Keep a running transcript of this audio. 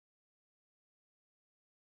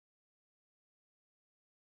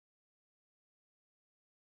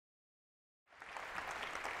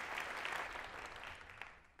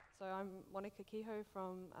So I'm Monica Kehoe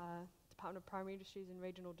from Department of Primary Industries and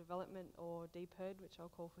Regional Development, or DPIRD, which I'll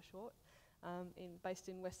call for short, based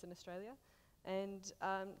in Western Australia. And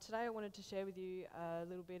today I wanted to share with you a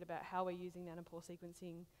little bit about how we're using nanopore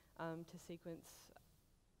sequencing to sequence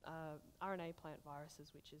RNA plant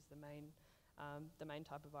viruses, which is the main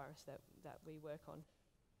type of virus that we work on.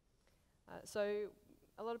 So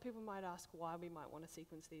a lot of people might ask why we might want to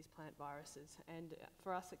sequence these plant viruses, and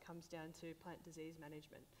for us it comes down to plant disease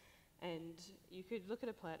management. And you could look at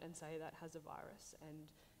a plant and say that has a virus, and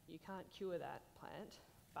you can't cure that plant,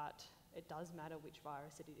 but it does matter which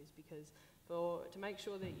virus it is, because to make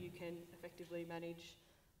sure that you can effectively manage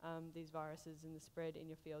these viruses and the spread in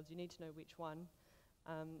your fields, you need to know which one.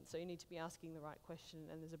 So you need to be asking the right question,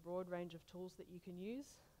 and there's a broad range of tools that you can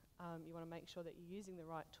use. You want to make sure that you're using the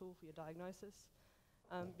right tool for your diagnosis,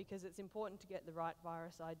 because it's important to get the right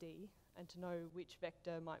virus ID and to know which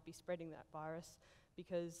vector might be spreading that virus,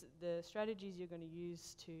 because the strategies you're going to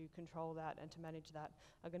use to control that and to manage that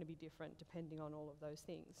are going to be different depending on all of those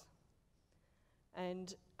things.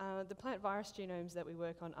 And the plant virus genomes that we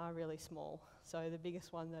work on are really small. So the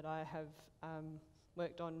biggest one that I have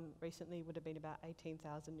worked on recently would have been about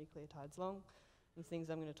 18,000 nucleotides long. The things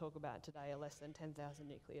I'm going to talk about today are less than 10,000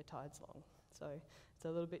 nucleotides long. So it's a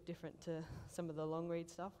little bit different to some of the long read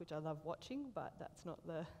stuff, which I love watching, but that's not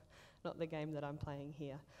the game that I'm playing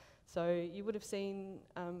here. So you would have seen,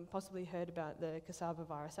 possibly heard about the Cassava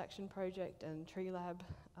Virus Action Project and Tree Lab,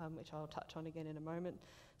 which I'll touch on again in a moment.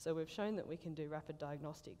 So we've shown that we can do rapid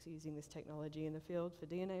diagnostics using this technology in the field for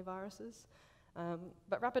DNA viruses.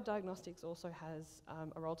 But rapid diagnostics also has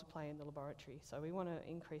a role to play in the laboratory. So we want to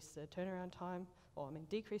increase the turnaround time,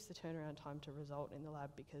 decrease the turnaround time to result in the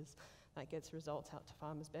lab, because that gets results out to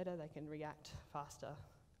farmers better. They can react faster.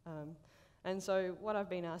 And so what I've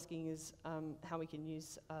been asking is how we can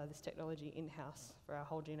use this technology in-house for our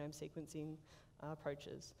whole genome sequencing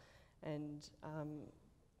approaches. And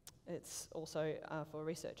it's also for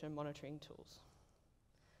research and monitoring tools.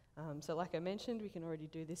 So like I mentioned, we can already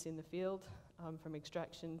do this in the field, from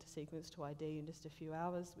extraction to sequence to ID in just a few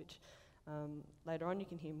hours, which later on you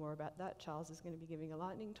can hear more about that. Charles is going to be giving a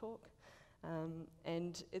lightning talk.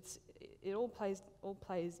 And it all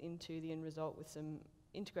plays into the end result with some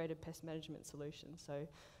integrated pest management solutions. So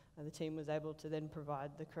the team was able to then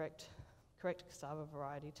provide the correct cassava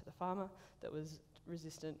variety to the farmer that was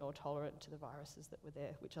resistant or tolerant to the viruses that were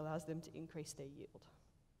there, which allows them to increase their yield.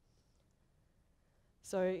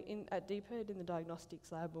 So at DPIRD, in the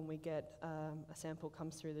diagnostics lab, when we get a sample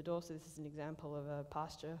comes through the door, so this is an example of a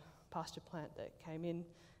pasture plant that came in,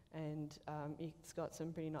 and it's got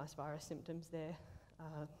some pretty nice virus symptoms there.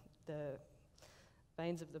 The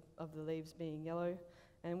veins of the leaves being yellow.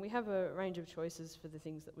 And we have a range of choices for the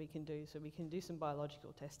things that we can do. So we can do some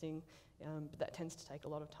biological testing, but that tends to take a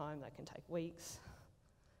lot of time. That can take weeks.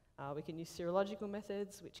 We can use serological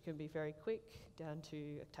methods, which can be very quick, down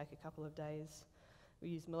to take a couple of days. We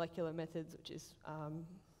use molecular methods, which is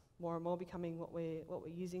more and more becoming what we're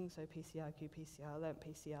using, so PCR, qPCR, LAMP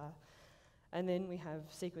PCR. And then we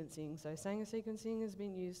have sequencing. So Sanger sequencing has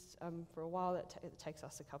been used for a while. It takes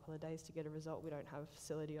us a couple of days to get a result. We don't have a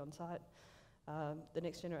facility on site. The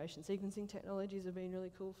next generation sequencing technologies have been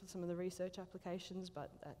really cool for some of the research applications, but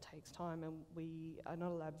that takes time, and we are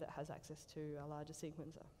not a lab that has access to a larger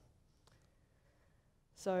sequencer.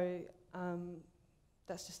 So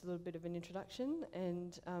that's just a little bit of an introduction,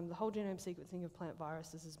 and the whole genome sequencing of plant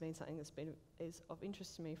viruses has been something is of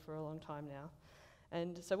interest to me for a long time now.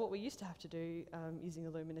 And so what we used to have to do using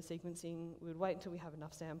Illumina sequencing, we would wait until we have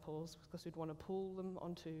enough samples, because we'd want to pool them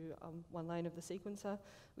onto one lane of the sequencer.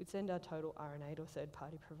 We'd send our total RNA to a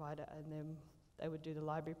third-party provider, and then they would do the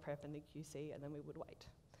library prep and the QC, and then we would wait.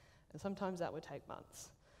 And sometimes that would take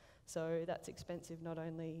months. So that's expensive, not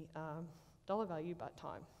only dollar value, but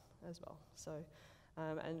time as well. So,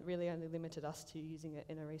 and really only limited us to using it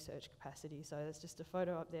in a research capacity. So there's just a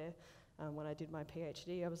photo up there. When I did my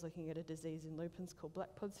PhD, I was looking at a disease in lupins called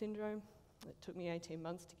black pod syndrome. It took me 18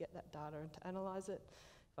 months to get that data and to analyse it.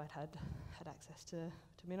 If I'd had access to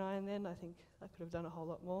MinION then, I think I could have done a whole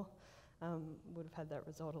lot more. Would have had that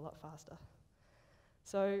result a lot faster.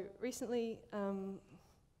 So recently,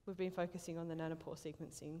 we've been focusing on the nanopore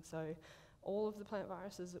sequencing. So all of the plant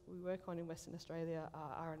viruses that we work on in Western Australia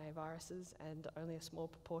are RNA viruses, and only a small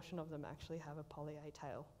proportion of them actually have a poly A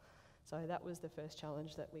tail. So that was the first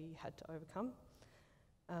challenge that we had to overcome.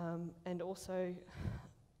 And also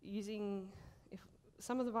using, if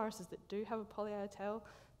some of the viruses that do have a poly A tail,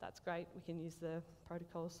 that's great. We can use the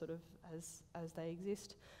protocols sort of as they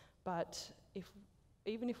exist. But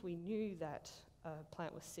even if we knew that a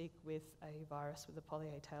plant was sick with a virus with a poly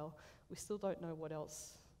A tail, we still don't know what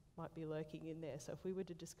else might be lurking in there. So if we were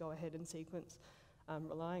to just go ahead and sequence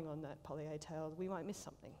relying on that poly A tail, we might miss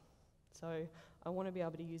something. So I want to be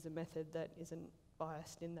able to use a method that isn't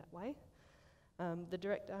biased in that way. The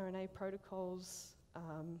direct RNA protocols,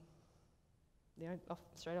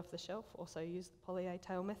 straight off the shelf, also use the poly A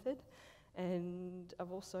tail method. And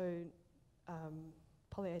I've also,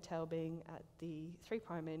 poly A tail being at the 3'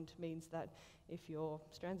 end means that if your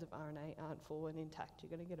strands of RNA aren't full and intact, you're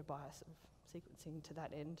going to get a bias of sequencing to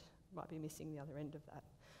that end. Might be missing the other end of that.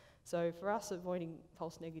 So for us, avoiding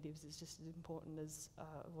false negatives is just as important as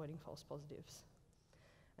avoiding false positives.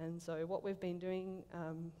 And so what we've been doing,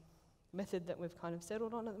 method that we've kind of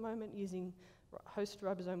settled on at the moment, using host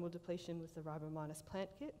ribosomal depletion with the Ribomyces plant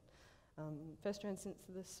kit. First strand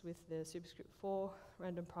synthesis with the superscript 4,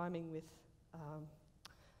 random priming with,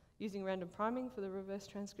 using random priming for the reverse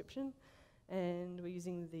transcription, and we're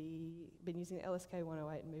been using the LSK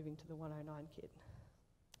 108 and moving to the 109 kit.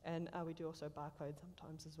 And we do also barcode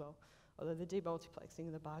sometimes as well, although the demultiplexing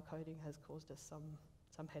and the barcoding has caused us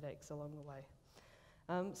some headaches along the way.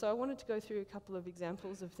 So I wanted to go through a couple of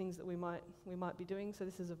examples of things that we might be doing. So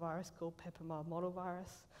this is a virus called pepper mild mottle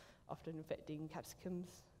virus, often infecting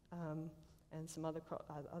capsicums and some other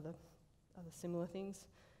similar things.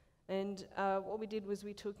 And what we did was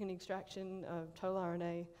we took an extraction of total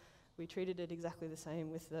RNA, we treated it exactly the same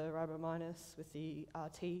with the Ribomyces, with the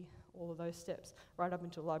RT, all of those steps, right up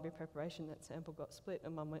until library preparation. That sample got split,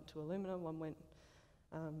 and one went to Illumina,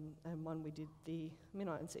 and one we did the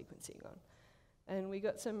MinION sequencing on. And we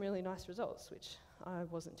got some really nice results, which I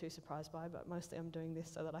wasn't too surprised by, but mostly I'm doing this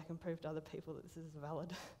so that I can prove to other people that this is a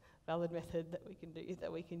valid method that we can do,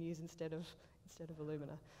 that we can use instead of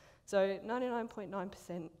Illumina. So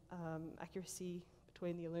 99.9% accuracy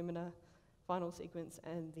between the Illumina final sequence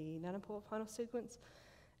and the Nanopore final sequence.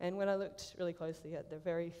 And when I looked really closely at the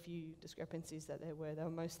very few discrepancies that they were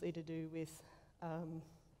mostly to do with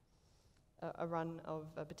a run of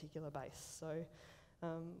a particular base. So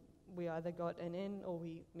we either got an N or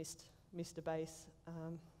we missed a base.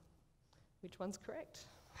 Which one's correct?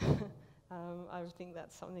 I think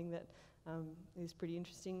that's something that is pretty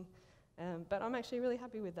interesting. But I'm actually really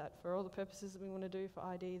happy with that. For all the purposes that we want to do for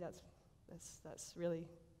ID, that's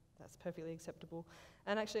perfectly acceptable.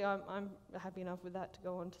 And actually, I'm happy enough with that to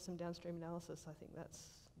go on to some downstream analysis. I think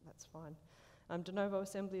that's fine. De novo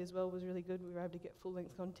assembly as well was really good. We were able to get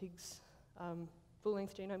full-length contigs,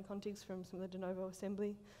 full-length genome contigs from some of the de novo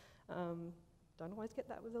assembly. Don't always get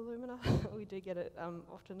that with Illumina. We do get it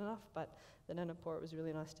often enough, but the Nanopore, it was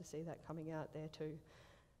really nice to see that coming out there too.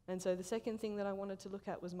 And so the second thing that I wanted to look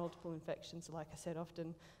at was multiple infections. So like I said,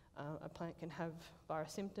 often a plant can have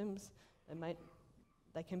virus symptoms.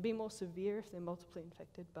 They can be more severe if they're multiply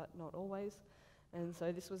infected, but not always. And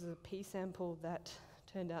so this was a P sample that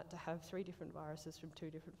turned out to have 3 different viruses from 2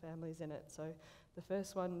 different families in it. So the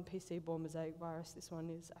first one, PC-borne mosaic virus, this one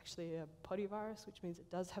is actually a polyvirus, which means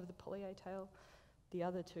it does have the poly A tail. The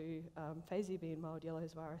other 2, Phasey mild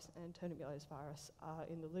yellows virus and turnip yellows virus, are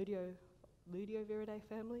in the Ludioviridae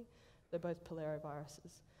family. They're both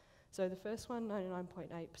polariviruses. So the first one,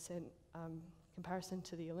 99.8% comparison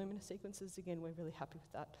to the Illumina sequences, again, we're really happy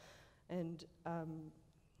with that. And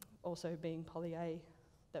also being poly A,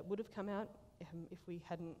 that would have come out if we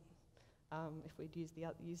hadn't, if we'd used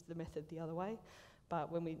the method the other way. But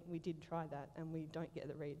when we did try that, and we don't get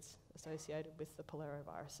the reads associated with the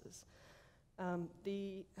polariviruses.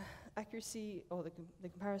 The accuracy, or the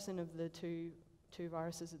comparison of the two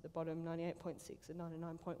viruses at the bottom, 98.6 and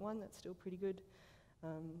 99.1, that's still pretty good.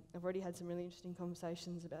 I've already had some really interesting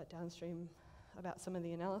conversations about downstream, about some of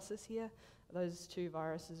the analysis here. Those 2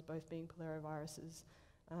 viruses, both being polariviruses,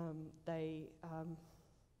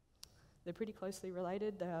 they're pretty closely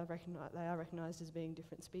related. They are recognised as being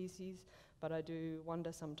different species, but I do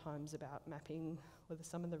wonder sometimes about mapping, whether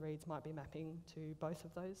some of the reads might be mapping to both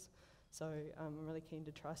of those. So I'm really keen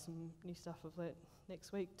to try some new stuff of it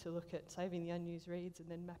next week to look at saving the unused reads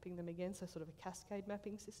and then mapping them again, so sort of a cascade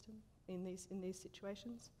mapping system in these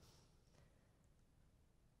situations.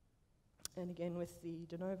 And again, with the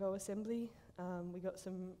de novo assembly, I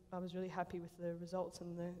was really happy with the results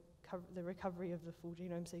and the recovery of the full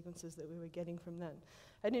genome sequences that we were getting from that.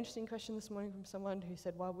 I had an interesting question this morning from someone who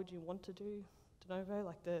said, why would you want to do de novo?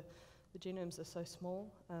 Like the genomes are so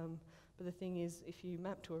small. But the thing is, if you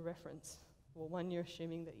map to a reference, well, one, you're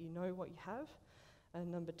assuming that you know what you have,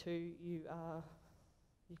 and number 2, you're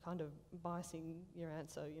kind of biasing your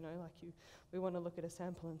answer, you know, like we want to look at a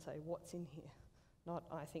sample and say, what's in here? Not,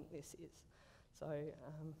 I think this is. So,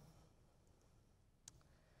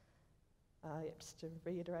 just to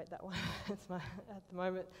reiterate that one, at the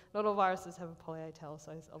moment, not all viruses have a poly A tail,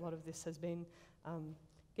 so a lot of this has been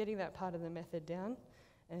getting that part of the method down,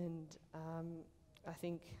 and I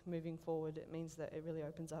think moving forward it means that it really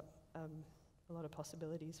opens up a lot of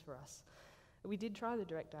possibilities for us. We did try the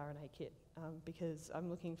direct RNA kit because I'm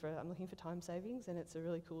looking for time savings, and it's a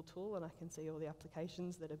really cool tool, and I can see all the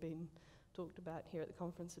applications that have been talked about here at the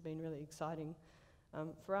conference have been really exciting.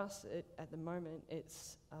 For us, at the moment,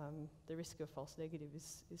 it's the risk of false negative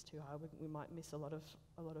is too high. We might miss a lot of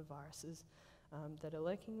viruses that are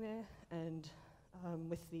lurking there, and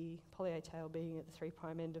with the poly A tail being at the 3'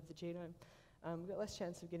 end of the genome, we've got less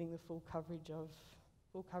chance of getting the full coverage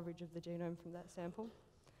of the genome from that sample.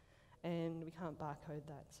 And we can't barcode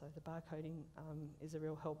that, so the barcoding is a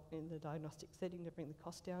real help in the diagnostic setting to bring the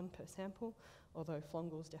cost down per sample, although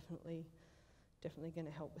Flongle's definitely going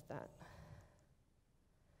to help with that.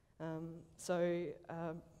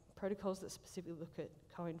 Protocols that specifically look at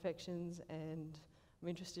co-infections, and I'm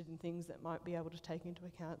interested in things that might be able to take into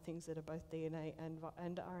account things that are both DNA and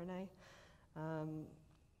RNA.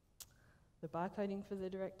 The barcoding for the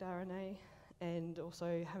direct RNA, and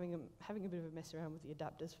also having a bit of a mess around with the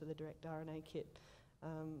adapters for the direct RNA kit.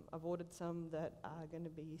 I've ordered some that are going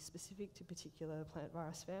to be specific to particular plant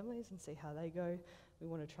virus families and see how they go. We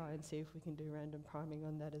want to try and see if we can do random priming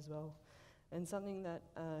on that as well. And something that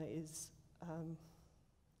is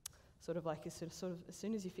sort of like as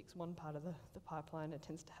soon as you fix one part of the pipeline, it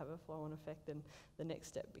tends to have a flow-on effect, and the next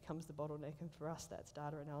step becomes the bottleneck, and for us that's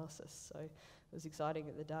data analysis. So it was exciting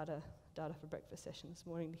at the data for breakfast session this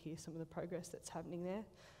morning to hear some of the progress that's happening there,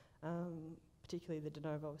 particularly the de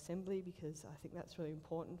novo assembly, because I think that's really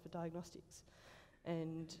important for diagnostics.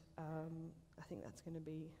 And I think that's going to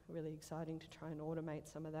be really exciting to try and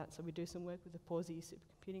automate some of that. So we do some work with the Pawsey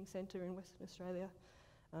Supercomputing Centre in Western Australia,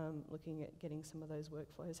 looking at getting some of those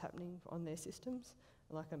workflows happening on their systems.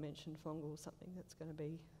 And like I mentioned, Flongle is something that's going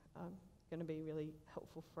to be really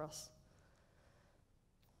helpful for us.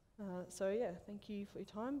 So yeah, thank you for your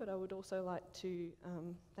time, but I would also like to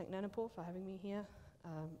thank Nanopore for having me here.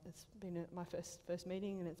 It's been my first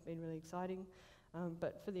meeting, and it's been really exciting.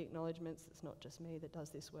 But for the acknowledgements, it's not just me that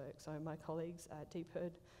does this work. So my colleagues at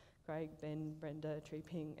DeepHerd, Craig, Ben, Brenda,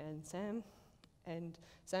 Treeping, and Sam. And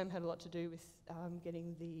Sam had a lot to do with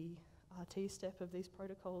getting the RT step of these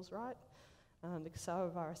protocols right. The Cassava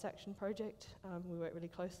Virus Action Project, we work really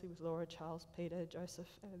closely with Laura, Charles, Peter, Joseph,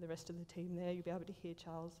 and the rest of the team there. You'll be able to hear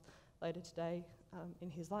Charles later today in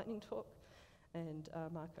his lightning talk, and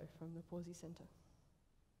Marco from the Pawsey Centre.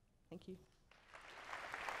 Thank you.